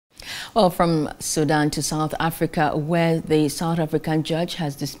Well, from Sudan to South Africa, where the South African judge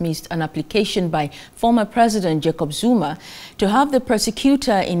has dismissed an application by former President Jacob Zuma to have the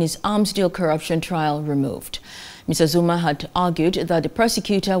prosecutor in his arms deal corruption trial removed. Mr. Zuma had argued that the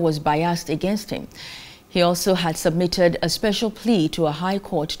prosecutor was biased against him. He also had submitted a special plea to a high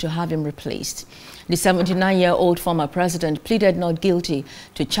court to have him replaced. The 79-year-old former president pleaded not guilty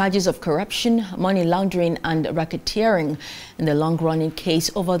to charges of corruption, money laundering and racketeering in the long-running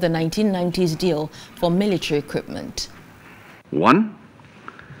case over the 1990s deal for military equipment. 1.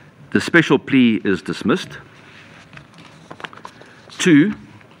 The special plea is dismissed. 2.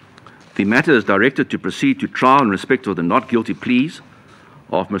 The matter is directed to proceed to trial in respect of the not guilty pleas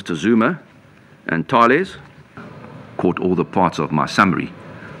of Mr. Zuma and Thales. Caught all the parts of my summary.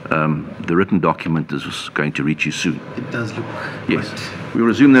 The written document is going to reach you soon. It does look. Yes. We'll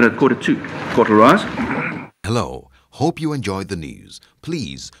resume that at 2:15. Court will rise. Hello. Hope you enjoyed the news.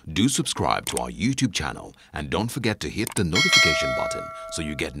 Please do subscribe to our YouTube channel and don't forget to hit the notification button so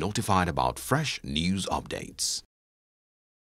you get notified about fresh news updates.